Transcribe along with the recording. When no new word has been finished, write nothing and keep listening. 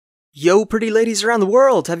Yo, pretty ladies around the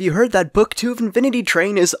world, have you heard that Book 2 of Infinity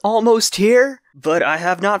Train is almost here? But I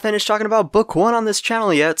have not finished talking about Book 1 on this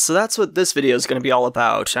channel yet, so that's what this video is going to be all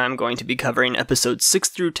about. I'm going to be covering episodes 6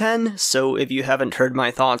 through 10, so if you haven't heard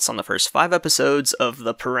my thoughts on the first 5 episodes of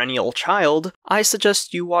The Perennial Child, I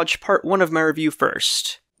suggest you watch part 1 of my review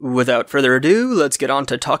first. Without further ado, let's get on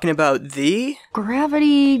to talking about the...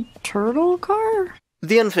 Gravity turtle car?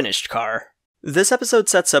 The unfinished car. This episode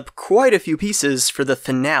sets up quite a few pieces for the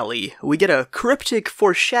finale. We get a cryptic,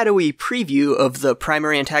 foreshadowy preview of the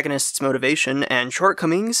primary antagonist's motivation and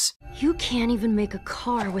shortcomings. You can't even make a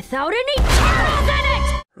car without any turtles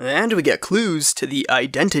in it! And we get clues to the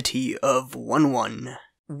identity of 1-1.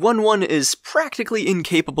 1-1 is practically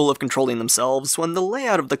incapable of controlling themselves when the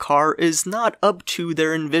layout of the car is not up to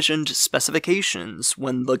their envisioned specifications.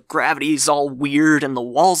 When the gravity's all weird and the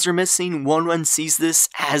walls are missing, 1-1 sees this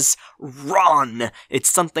as wrong. It's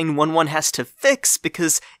something 1-1 has to fix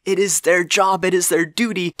because it is their job, it is their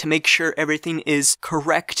duty to make sure everything is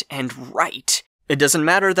correct and right. It doesn't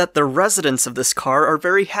matter that the residents of this car are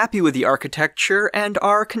very happy with the architecture and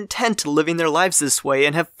are content living their lives this way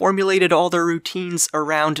and have formulated all their routines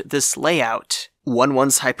around this layout.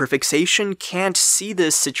 1-1's hyperfixation can't see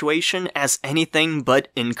this situation as anything but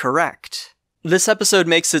incorrect. This episode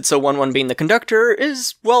makes it so 1-1 being the conductor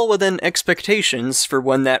is well within expectations for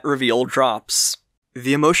when that reveal drops.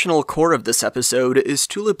 The emotional core of this episode is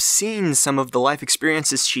Tulip seeing some of the life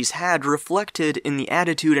experiences she's had reflected in the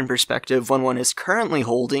attitude and perspective 1-1 is currently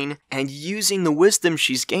holding, and using the wisdom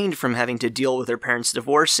she's gained from having to deal with her parents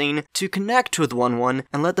divorcing to connect with 1-1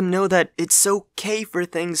 and let them know that it's okay for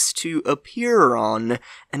things to appear wrong,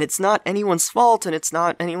 and it's not anyone's fault and it's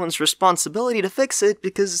not anyone's responsibility to fix it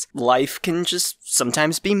because life can just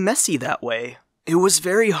sometimes be messy that way. It was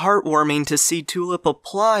very heartwarming to see Tulip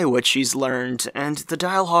apply what she's learned, and the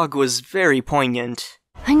dialogue was very poignant.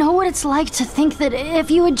 I know what it's like to think that if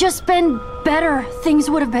you had just been better, things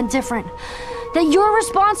would have been different. That you're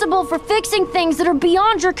responsible for fixing things that are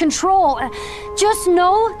beyond your control. Just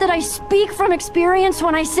know that I speak from experience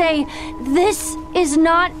when I say, this is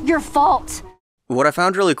not your fault. What I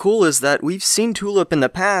found really cool is that we've seen Tulip in the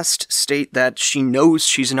past state that she knows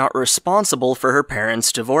she's not responsible for her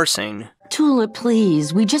parents divorcing. Tulip,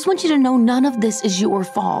 please, we just want you to know none of this is your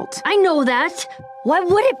fault. I know that. Why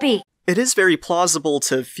would it be? It is very plausible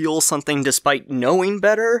to feel something despite knowing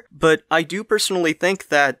better, but I do personally think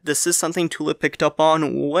that this is something Tulip picked up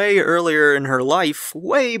on way earlier in her life,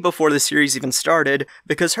 way before the series even started,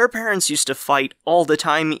 because her parents used to fight all the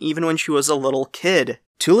time even when she was a little kid.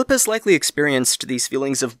 Tulip has likely experienced these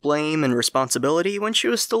feelings of blame and responsibility when she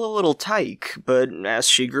was still a little tyke, but as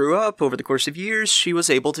she grew up over the course of years, she was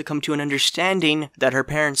able to come to an understanding that her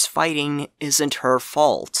parents fighting isn't her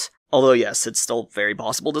fault. Although yes, it's still very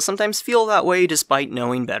possible to sometimes feel that way despite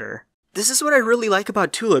knowing better. This is what I really like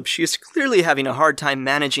about Tulip. She is clearly having a hard time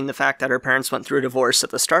managing the fact that her parents went through a divorce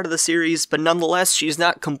at the start of the series, but nonetheless, she's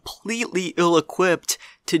not completely ill-equipped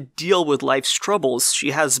to deal with life's troubles.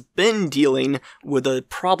 She has been dealing with a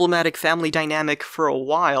problematic family dynamic for a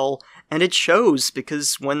while, and it shows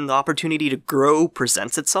because when the opportunity to grow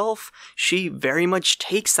presents itself, she very much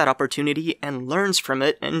takes that opportunity and learns from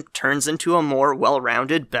it and turns into a more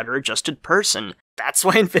well-rounded, better-adjusted person. That's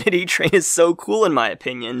why Infinity Train is so cool in my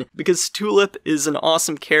opinion, because Tulip is an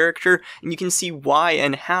awesome character, and you can see why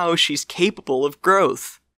and how she's capable of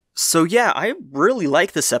growth. So yeah, I really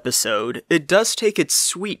like this episode. It does take its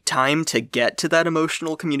sweet time to get to that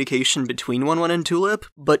emotional communication between 1-1 and Tulip,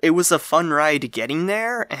 but it was a fun ride getting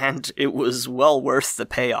there, and it was well worth the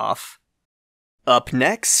payoff. Up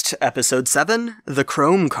next, Episode 7, The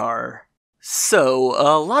Chrome Car. So,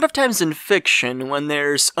 a lot of times in fiction, when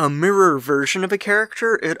there's a mirror version of a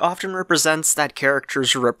character, it often represents that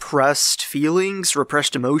character's repressed feelings,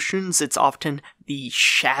 repressed emotions. It's often the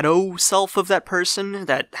shadow self of that person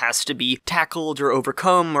that has to be tackled or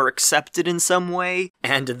overcome or accepted in some way.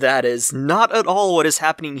 And that is not at all what is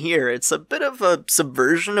happening here. It's a bit of a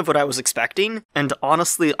subversion of what I was expecting, and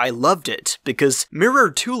honestly, I loved it, because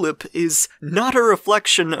Mirror Tulip is not a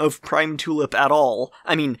reflection of Prime Tulip at all.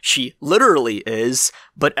 I mean, she literally is,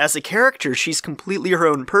 but as a character, she's completely her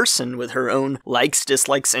own person with her own likes,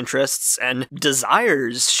 dislikes, interests, and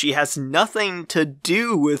desires. She has nothing to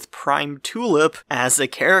do with Prime Tulip as a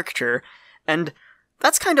character, and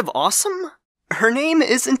that's kind of awesome. Her name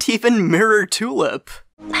isn't even Mirror Tulip.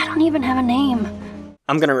 I don't even have a name.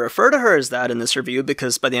 I'm gonna refer to her as that in this review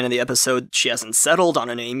because by the end of the episode, she hasn't settled on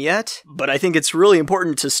a name yet, but I think it's really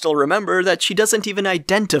important to still remember that she doesn't even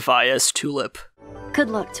identify as Tulip. Good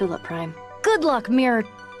luck, Tulip Prime. Good luck, Mirror...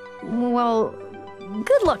 Well,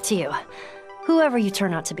 good luck to you. Whoever you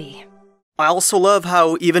turn out to be. I also love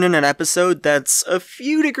how even in an episode that's a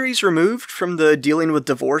few degrees removed from the dealing with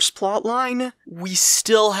divorce plotline, we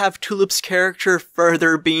still have Tulip's character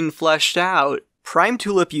further being fleshed out. Prime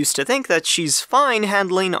Tulip used to think that she's fine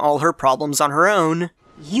handling all her problems on her own.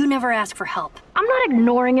 You never ask for help. I'm not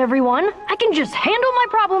ignoring everyone. I can just handle my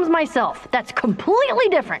problems myself. That's completely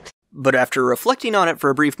different. But after reflecting on it for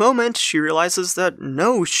a brief moment, she realizes that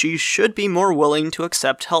no, she should be more willing to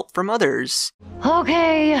accept help from others.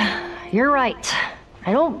 Okay, you're right.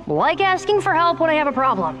 I don't like asking for help when I have a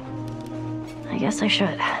problem. I guess I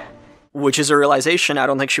should. Which is a realization I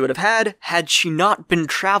don't think she would have had she not been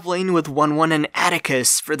traveling with 1-1 and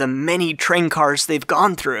Atticus for the many train cars they've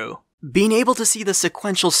gone through. Being able to see the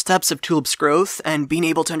sequential steps of Tulip's growth and being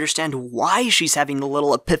able to understand why she's having the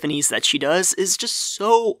little epiphanies that she does is just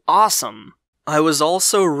so awesome. I was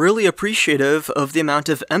also really appreciative of the amount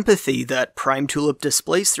of empathy that Prime Tulip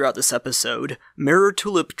displays throughout this episode. Mirror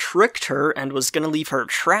Tulip tricked her and was gonna leave her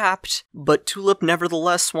trapped, but Tulip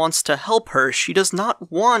nevertheless wants to help her. She does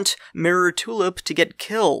not want Mirror Tulip to get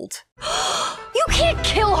killed. You can't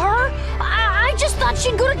kill her! I just thought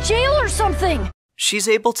she'd go to jail or something! She's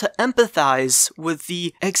able to empathize with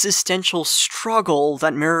the existential struggle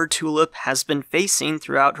that Mirror Tulip has been facing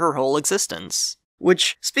throughout her whole existence.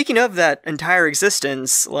 Which, speaking of that entire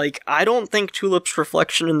existence, I don't think Tulip's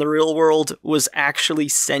reflection in the real world was actually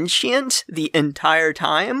sentient the entire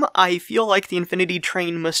time. I feel like the Infinity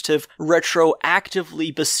Train must have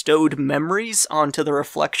retroactively bestowed memories onto the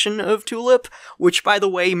reflection of Tulip, which, by the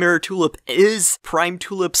way, Mirror Tulip is Prime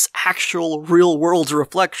Tulip's actual real-world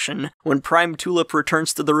reflection. When Prime Tulip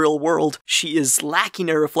returns to the real world, she is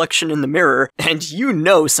lacking a reflection in the mirror, and you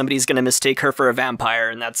know somebody's gonna mistake her for a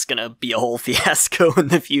vampire, and that's gonna be a whole fiasco in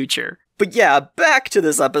the future. But yeah, back to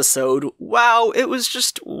this episode. Wow, it was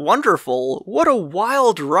just wonderful. What a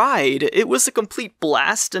wild ride. It was a complete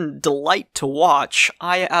blast and delight to watch.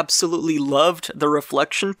 I absolutely loved the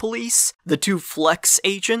Reflection Police. The two Flecs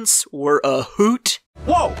agents were a hoot.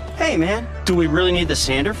 Whoa! Hey man, do we really need the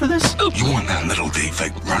sander for this? You want that little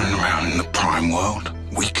defect running around in the prime world?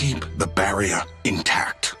 We keep the barrier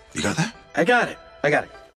intact. You got that? I got it.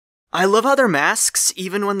 I love how their masks,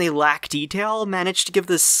 even when they lack detail, manage to give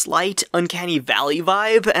this slight uncanny valley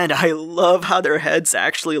vibe, and I love how their heads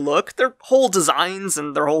actually look. Their whole designs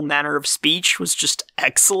and their whole manner of speech was just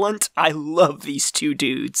excellent. I love these two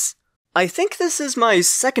dudes. I think this is my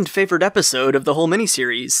second favorite episode of the whole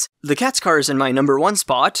miniseries. The Cat's car is in my number 1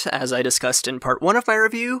 spot, as I discussed in part 1 of my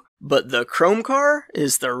review, but the Chrome car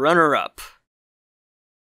is the runner-up.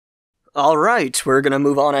 Alright, we're gonna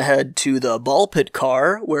move on ahead to the Ball Pit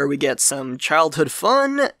car, where we get some childhood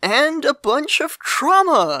fun and a bunch of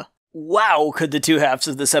trauma! Wow, could the two halves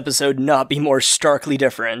of this episode not be more starkly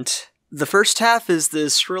different? The first half is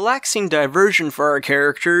this relaxing diversion for our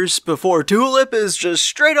characters before Tulip is just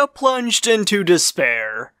straight up plunged into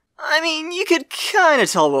despair. I mean, you could kinda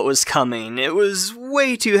tell what was coming. It was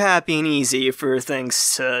way too happy and easy for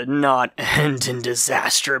things to not end in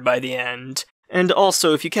disaster by the end. And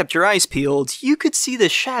also, if you kept your eyes peeled, you could see the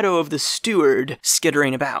shadow of the steward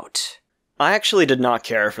skittering about. I actually did not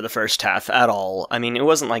care for the first half at all. I mean, it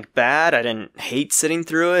wasn't bad, I didn't hate sitting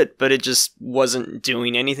through it, but it just wasn't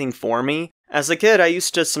doing anything for me. As a kid, I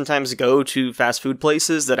used to sometimes go to fast food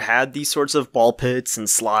places that had these sorts of ball pits and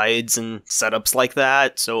slides and setups like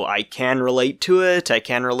that, so I can relate to it. I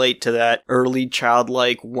can relate to that early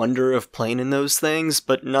childlike wonder of playing in those things,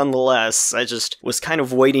 but nonetheless, I just was kind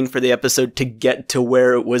of waiting for the episode to get to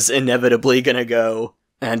where it was inevitably gonna go.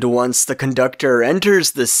 And once the conductor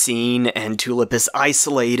enters the scene and Tulip is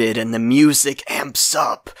isolated and the music amps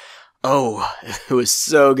up, oh, it was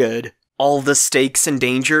so good. All the stakes and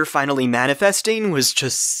danger finally manifesting was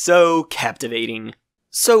just so captivating.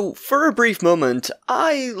 So, for a brief moment,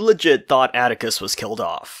 I legit thought Atticus was killed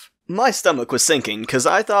off. My stomach was sinking, cause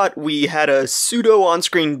I thought we had a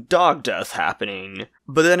pseudo-on-screen dog death happening.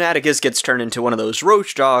 But then Atticus gets turned into one of those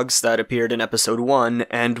roach dogs that appeared in episode 1,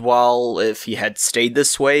 and while if he had stayed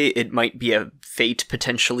this way, it might be a fate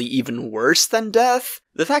potentially even worse than death,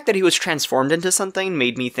 the fact that he was transformed into something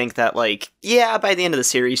made me think that, yeah, by the end of the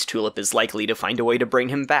series, Tulip is likely to find a way to bring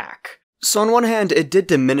him back. So on one hand, it did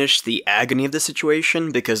diminish the agony of the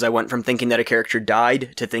situation, because I went from thinking that a character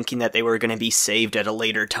died to thinking that they were going to be saved at a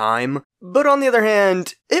later time. But on the other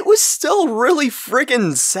hand, it was still really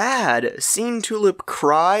friggin' sad. Seeing Tulip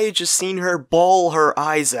cry, just seeing her bawl her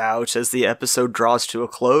eyes out as the episode draws to a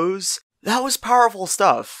close, that was powerful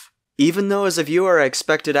stuff. Even though as a viewer I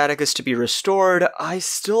expected Atticus to be restored, I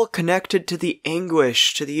still connected to the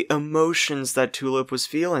anguish, to the emotions that Tulip was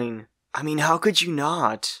feeling. I mean, how could you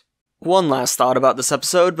not? One last thought about this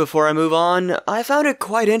episode before I move on. I found it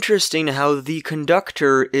quite interesting how the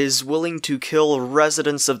Conductor is willing to kill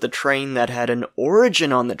residents of the train that had an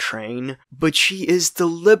origin on the train, but she is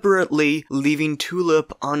deliberately leaving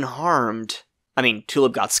Tulip unharmed. I mean,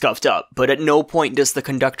 Tulip got scuffed up, but at no point does the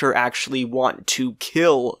Conductor actually want to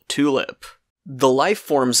kill Tulip. The life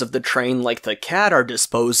forms of the train, like the cat, are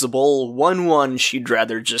disposable, one she'd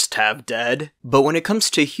rather just have dead. But when it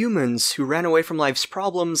comes to humans who ran away from life's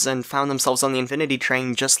problems and found themselves on the Infinity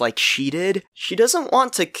Train just like she did, she doesn't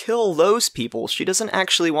want to kill those people. She doesn't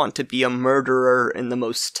actually want to be a murderer in the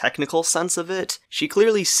most technical sense of it. She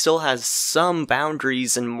clearly still has some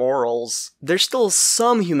boundaries and morals. There's still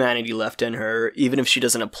some humanity left in her, even if she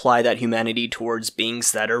doesn't apply that humanity towards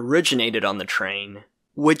beings that originated on the train.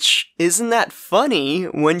 Which, isn't that funny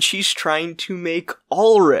when she's trying to make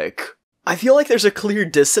Ulrich? I feel like there's a clear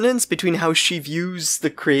dissonance between how she views the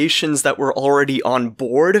creations that were already on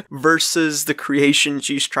board versus the creation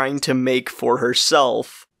she's trying to make for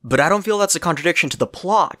herself. But I don't feel that's a contradiction to the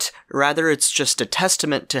plot. Rather, it's just a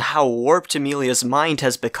testament to how warped Amelia's mind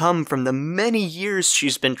has become from the many years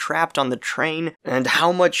she's been trapped on the train, and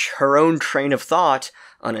how much her own train of thought,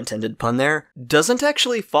 unintended pun there, doesn't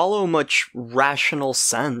actually follow much rational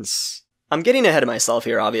sense. I'm getting ahead of myself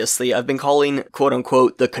here, obviously. I've been calling,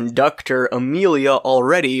 quote-unquote, the Conductor Amelia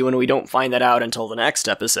already when we don't find that out until the next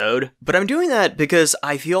episode. But I'm doing that because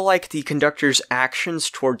I feel like the Conductor's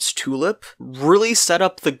actions towards Tulip really set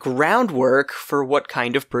up the groundwork for what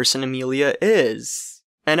kind of person Amelia is.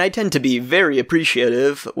 And I tend to be very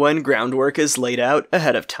appreciative when groundwork is laid out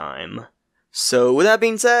ahead of time. So with that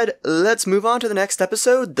being said, let's move on to the next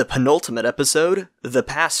episode, the penultimate episode, The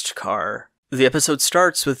Past Car. The episode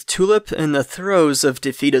starts with Tulip in the throes of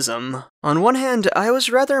defeatism. On one hand, I was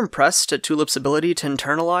rather impressed at Tulip's ability to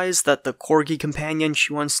internalize that the corgi companion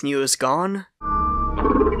she once knew is gone.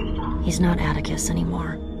 He's not Atticus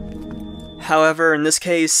anymore. However, in this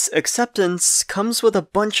case, acceptance comes with a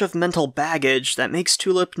bunch of mental baggage that makes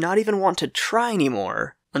Tulip not even want to try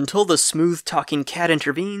anymore. Until the smooth-talking cat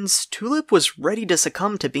intervenes, Tulip was ready to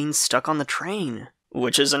succumb to being stuck on the train.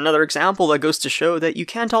 Which is another example that goes to show that you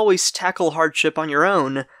can't always tackle hardship on your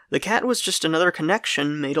own. The cat was just another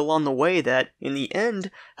connection made along the way that, in the end,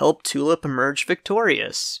 helped Tulip emerge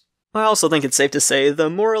victorious. I also think it's safe to say the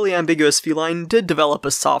morally ambiguous feline did develop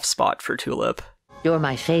a soft spot for Tulip. You're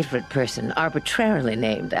my favorite person, arbitrarily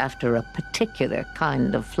named after a particular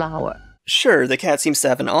kind of flower. Sure, the cat seems to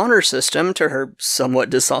have an honor system to her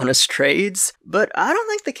somewhat dishonest trades, but I don't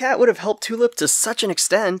think the cat would have helped Tulip to such an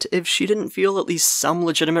extent if she didn't feel at least some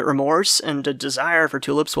legitimate remorse and a desire for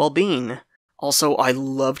Tulip's well-being. Also, I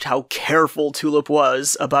loved how careful Tulip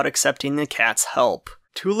was about accepting the cat's help.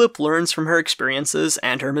 Tulip learns from her experiences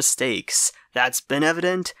and her mistakes. That's been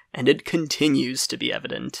evident, and it continues to be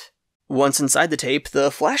evident. Once inside the tape, the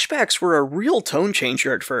flashbacks were a real tone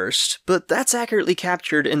changer at first, but that's accurately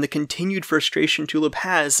captured in the continued frustration Tulip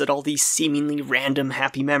has at all these seemingly random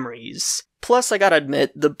happy memories. Plus, I gotta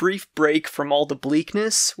admit, the brief break from all the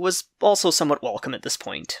bleakness was also somewhat welcome at this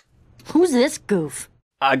point. Who's this goof?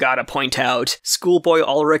 I gotta point out, Schoolboy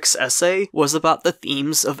Ulrich's essay was about the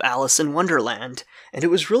themes of Alice in Wonderland, and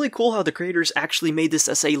it was really cool how the creators actually made this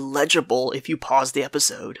essay legible if you paused the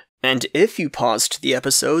episode. And if you paused the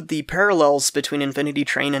episode, the parallels between Infinity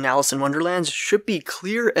Train and Alice in Wonderland should be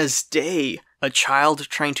clear as day. A child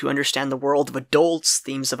trying to understand the world of adults,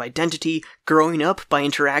 themes of identity, growing up by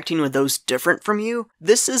interacting with those different from you.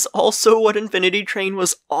 This is also what Infinity Train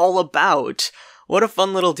was all about. What a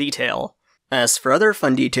fun little detail. As for other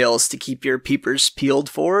fun details to keep your peepers peeled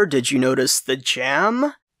for, did you notice the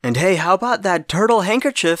jam? And hey, how about that turtle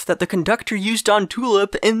handkerchief that the Conductor used on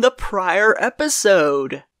Tulip in the prior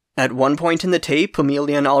episode? At one point in the tape,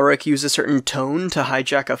 Amelia and Ulrich use a certain tone to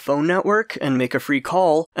hijack a phone network and make a free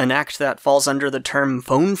call, an act that falls under the term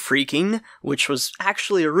phone freaking, which was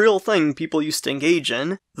actually a real thing people used to engage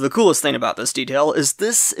in. The coolest thing about this detail is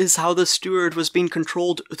this is how the steward was being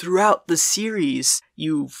controlled throughout the series.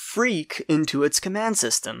 You freak into its command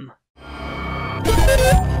system.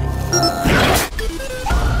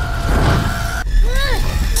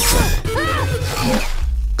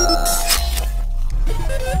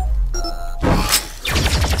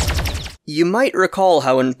 You might recall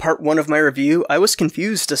how in part 1 of my review, I was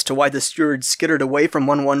confused as to why the steward skittered away from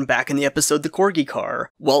 1-1 back in the episode The Corgi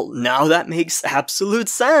Car. Well, now that makes absolute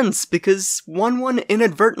sense, because 1-1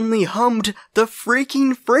 inadvertently hummed the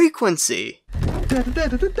freaking frequency.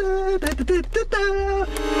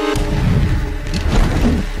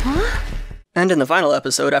 Huh? And in the final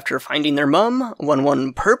episode, after finding their mum,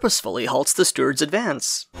 1-1 purposefully halts the steward's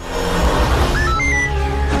advance.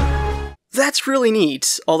 That's really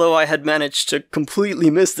neat, although I had managed to completely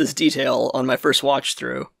miss this detail on my first watch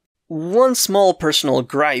through. One small personal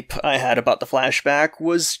gripe I had about the flashback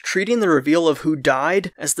was treating the reveal of who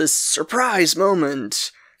died as this surprise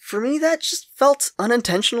moment. For me, that just felt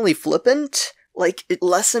unintentionally flippant, like it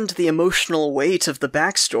lessened the emotional weight of the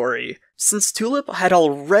backstory. Since Tulip had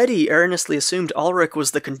already earnestly assumed Ulrich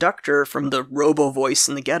was the conductor from the robo-voice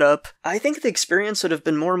in the getup, I think the experience would have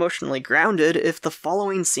been more emotionally grounded if the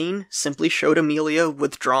following scene simply showed Amelia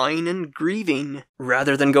withdrawing and grieving,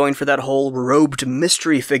 rather than going for that whole robed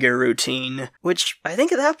mystery figure routine, which I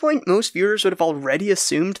think at that point most viewers would have already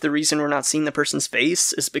assumed the reason we're not seeing the person's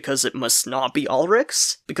face is because it must not be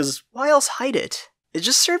Ulrich's, because why else hide it? It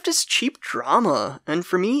just served as cheap drama, and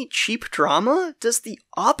for me, cheap drama does the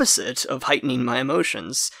opposite of heightening my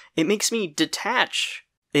emotions. It makes me detach.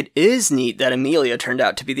 It is neat that Amelia turned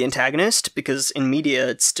out to be the antagonist, because in media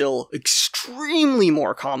it's still extremely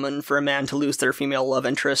more common for a man to lose their female love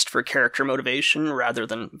interest for character motivation rather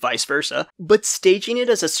than vice versa, but staging it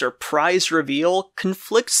as a surprise reveal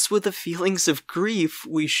conflicts with the feelings of grief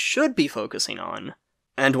we should be focusing on.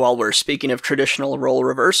 And while we're speaking of traditional role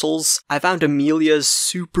reversals, I found Amelia's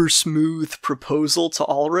super smooth proposal to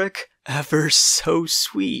Ulrich ever so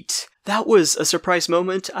sweet. That was a surprise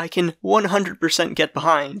moment I can 100% get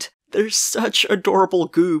behind. They're such adorable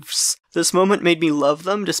goofs. This moment made me love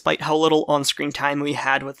them despite how little on-screen time we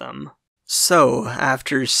had with them. So,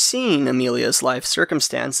 after seeing Amelia's life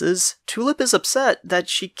circumstances, Tulip is upset that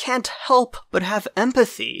she can't help but have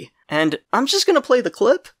empathy. And I'm just gonna play the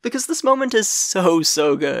clip, because this moment is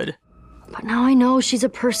so good. But now I know she's a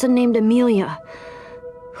person named Amelia,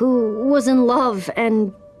 who was in love,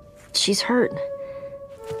 and she's hurt.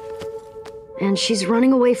 And she's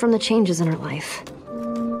running away from the changes in her life.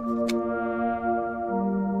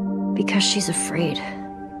 Because she's afraid.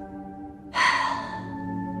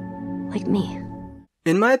 Like me.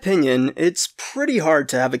 In my opinion, it's pretty hard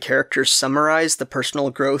to have a character summarize the personal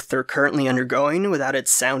growth they're currently undergoing without it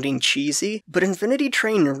sounding cheesy, but Infinity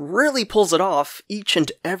Train really pulls it off each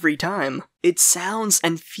and every time. It sounds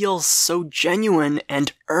and feels so genuine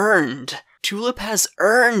and earned. Tulip has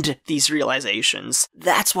earned these realizations.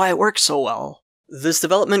 That's why it works so well. This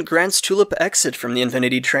development grants Tulip exit from the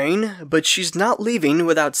Infinity Train, but she's not leaving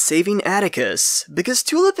without saving Atticus, because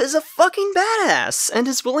Tulip is a fucking badass and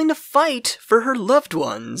is willing to fight for her loved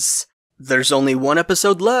ones. There's only one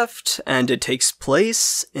episode left, and it takes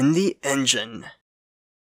place in the engine.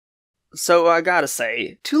 So I gotta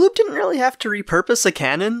say, Tulip didn't really have to repurpose a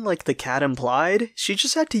cannon like the cat implied, she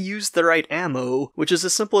just had to use the right ammo, which is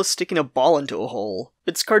as simple as sticking a ball into a hole.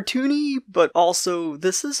 It's cartoony, but also,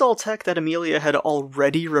 this is all tech that Amelia had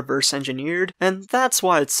already reverse engineered, and that's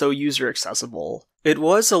why it's so user accessible. It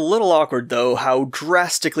was a little awkward though how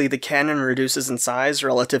drastically the cannon reduces in size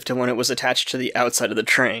relative to when it was attached to the outside of the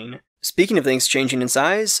train. Speaking of things changing in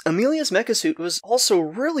size, Amelia's mecha suit was also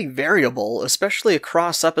really variable, especially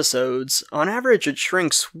across episodes. On average, it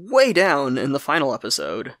shrinks way down in the final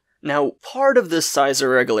episode. Now, part of this size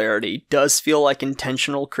irregularity does feel like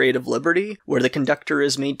intentional creative liberty, where the Conductor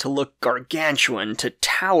is made to look gargantuan, to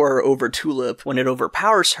tower over Tulip when it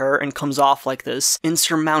overpowers her and comes off like this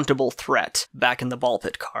insurmountable threat back in the ball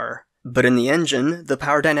pit car. But in the engine, the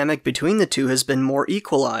power dynamic between the two has been more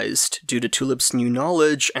equalized due to Tulip's new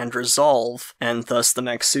knowledge and resolve, and thus the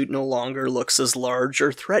mech suit no longer looks as large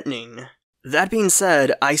or threatening. That being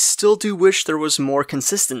said, I still do wish there was more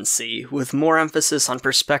consistency, with more emphasis on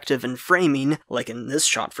perspective and framing, like in this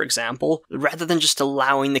shot for example, rather than just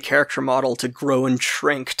allowing the character model to grow and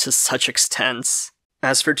shrink to such extents.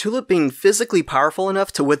 As for Tulip being physically powerful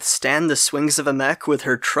enough to withstand the swings of a mech with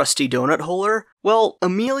her trusty donut holer, well,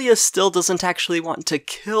 Amelia still doesn't actually want to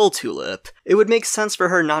kill Tulip. It would make sense for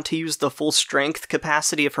her not to use the full strength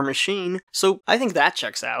capacity of her machine, so I think that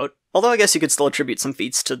checks out. Although I guess you could still attribute some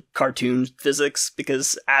feats to cartoon physics,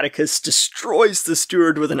 because Atticus destroys the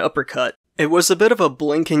steward with an uppercut. It was a bit of a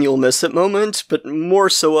blink and you'll miss it moment, but more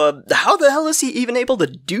so a how the hell is he even able to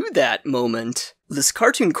do that moment? This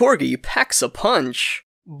cartoon corgi packs a punch.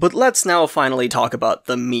 But let's now finally talk about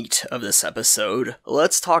the meat of this episode.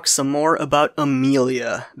 Let's talk some more about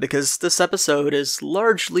Amelia, because this episode is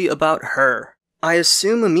largely about her. I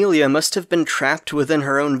assume Amelia must have been trapped within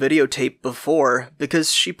her own videotape before,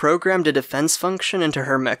 because she programmed a defense function into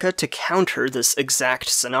her mecha to counter this exact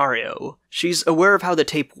scenario. She's aware of how the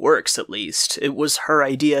tape works, at least. It was her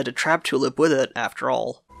idea to trap Tulip with it, after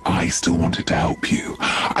all. I still wanted to help you.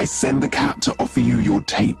 I send the cat to offer you your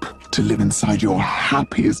tape, to live inside your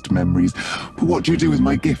happiest memories. But what do you do with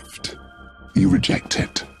my gift? You reject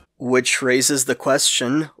it. Which raises the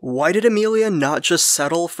question, why did Amelia not just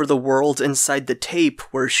settle for the world inside the tape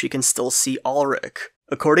where she can still see Ulrich?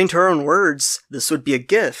 According to her own words, this would be a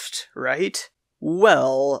gift, right?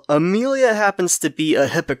 Well, Amelia happens to be a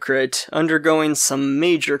hypocrite, undergoing some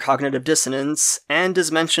major cognitive dissonance, and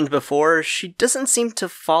as mentioned before, she doesn't seem to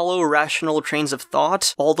follow rational trains of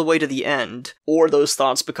thought all the way to the end, or those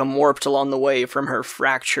thoughts become warped along the way from her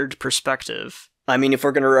fractured perspective. I mean, if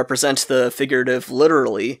we're going to represent the figurative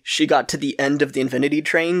literally, she got to the end of the Infinity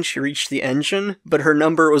Train, she reached the engine, but her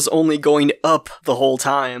number was only going up the whole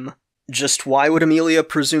time. Just why would Amelia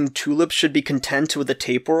presume Tulip should be content with the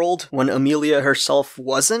tape world when Amelia herself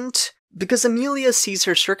wasn't? Because Amelia sees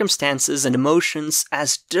her circumstances and emotions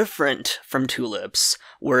as different from Tulip's,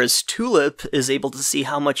 whereas Tulip is able to see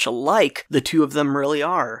how much alike the two of them really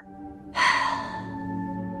are.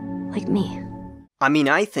 Like me. I mean,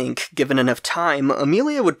 I think, given enough time,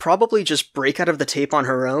 Amelia would probably just break out of the tape on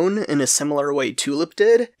her own in a similar way Tulip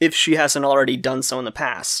did, if she hasn't already done so in the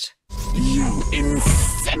past. You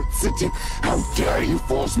insensitive! How dare you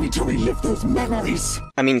force me to relive those memories?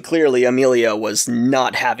 I mean, clearly Amelia was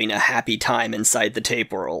not having a happy time inside the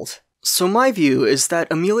tape world. So my view is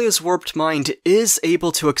that Amelia's warped mind is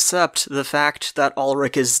able to accept the fact that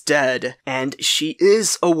Ulrich is dead, and she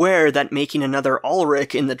is aware that making another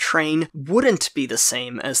Ulrich in the train wouldn't be the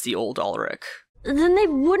same as the old Ulrich. Then they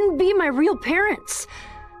wouldn't be my real parents.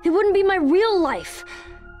 They wouldn't be my real life.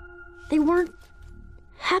 They weren't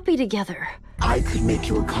happy together. I could make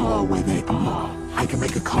you a car where they are. I can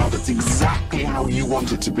make a car that's exactly how you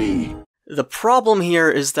want it to be. The problem here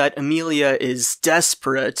is that Amelia is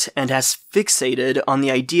desperate and has fixated on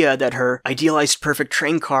the idea that her idealized perfect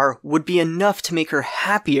train car would be enough to make her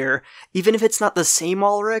happier. Even if it's not the same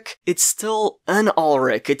Ulrich, it's still an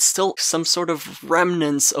Ulrich. It's still some sort of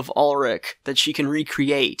remnants of Ulrich that she can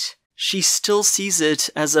recreate. She still sees it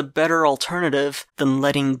as a better alternative than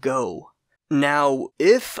letting go. Now,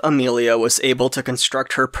 if Amelia was able to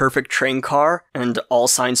construct her perfect train car, and all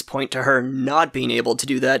signs point to her not being able to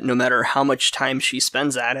do that no matter how much time she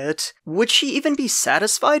spends at it, would she even be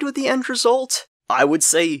satisfied with the end result? I would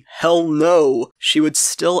say, hell no. She would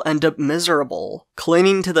still end up miserable.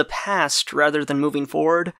 Clinging to the past rather than moving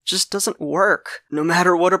forward just doesn't work, no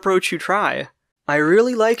matter what approach you try. I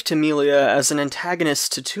really liked Amelia as an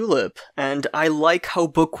antagonist to Tulip, and I like how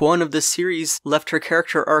book 1 of this series left her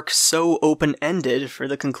character arc so open-ended for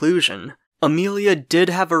the conclusion. Amelia did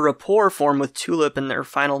have a rapport form with Tulip in their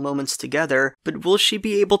final moments together, but will she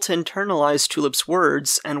be able to internalize Tulip's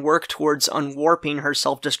words and work towards unwarping her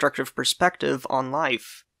self-destructive perspective on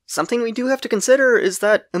life? Something we do have to consider is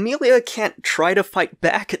that Amelia can't try to fight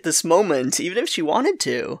back at this moment, even if she wanted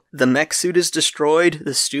to. The mech suit is destroyed,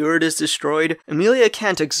 the steward is destroyed. Amelia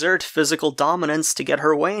can't exert physical dominance to get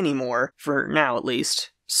her way anymore, for now at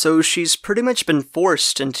least. So she's pretty much been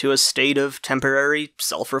forced into a state of temporary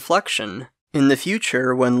self-reflection. In the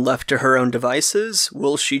future, when left to her own devices,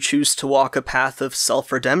 will she choose to walk a path of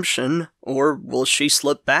self-redemption, or will she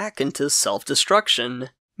slip back into self-destruction?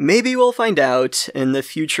 Maybe we'll find out in the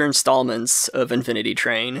future installments of Infinity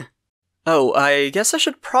Train. Oh, I guess I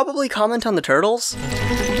should probably comment on the turtles.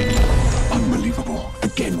 Unbelievable.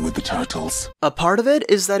 Again with the turtles. A part of it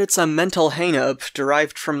is that it's a mental hang-up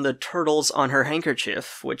derived from the turtles on her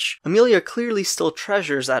handkerchief, which Amelia clearly still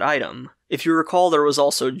treasures that item. If you recall, there was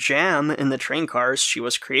also jam in the train cars she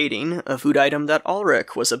was creating, a food item that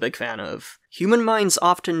Ulrich was a big fan of. Human minds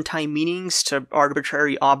often tie meanings to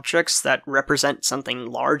arbitrary objects that represent something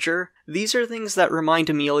larger. These are things that remind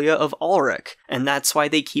Amelia of Ulrich, and that's why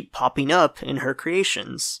they keep popping up in her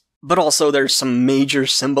creations. But also there's some major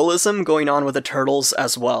symbolism going on with the turtles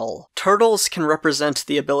as well. Turtles can represent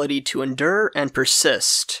the ability to endure and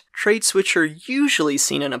persist, traits which are usually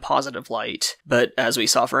seen in a positive light. But as we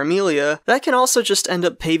saw for Amelia, that can also just end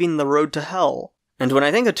up paving the road to hell. And when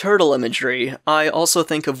I think of turtle imagery, I also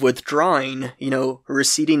think of withdrawing,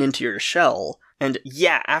 receding into your shell. And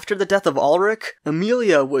yeah, after the death of Ulrich,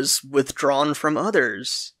 Amelia was withdrawn from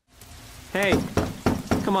others. Hey,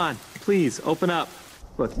 come on, please, open up.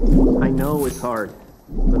 Look, I know it's hard,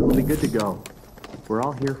 but it'll be good to go. We're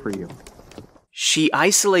all here for you. She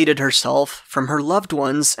isolated herself from her loved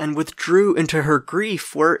ones and withdrew into her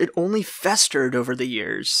grief where it only festered over the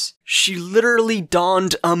years. She literally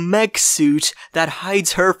donned a mech suit that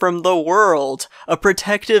hides her from the world, a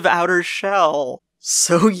protective outer shell.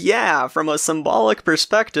 So yeah, from a symbolic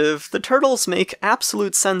perspective, the turtles make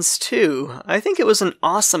absolute sense too. I think it was an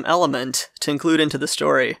awesome element to include into the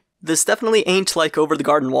story. This definitely ain't like Over the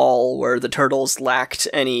Garden Wall, where the turtles lacked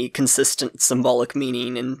any consistent symbolic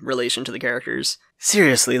meaning in relation to the characters.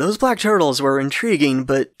 Seriously, those black turtles were intriguing,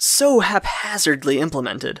 but so haphazardly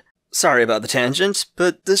implemented. Sorry about the tangent,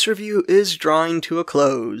 but this review is drawing to a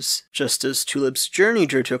close, just as Tulip's journey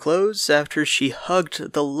drew to a close after she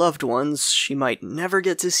hugged the loved ones she might never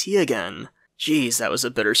get to see again. Jeez, that was a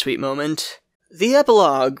bittersweet moment. The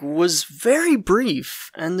epilogue was very brief,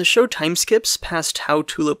 and the show time skips past how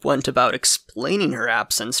Tulip went about explaining her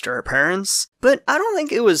absence to her parents, but I don't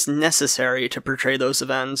think it was necessary to portray those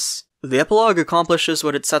events. The epilogue accomplishes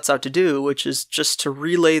what it sets out to do, which is just to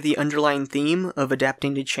relay the underlying theme of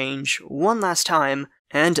adapting to change one last time,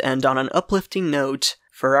 and end on an uplifting note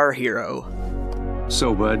for our hero.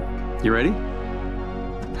 So, bud, you ready?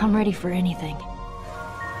 I'm ready for anything.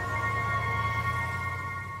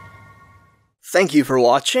 Thank you for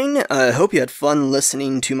watching. I hope you had fun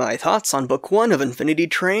listening to my thoughts on Book 1 of Infinity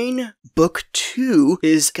Train. Book 2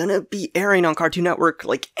 is gonna be airing on Cartoon Network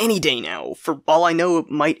like any day now. For all I know, it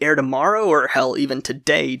might air tomorrow, or hell, even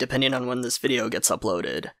today, depending on when this video gets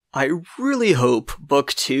uploaded. I really hope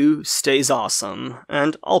Book 2 stays awesome,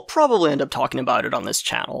 and I'll probably end up talking about it on this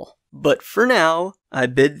channel. But for now, I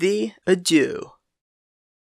bid thee adieu.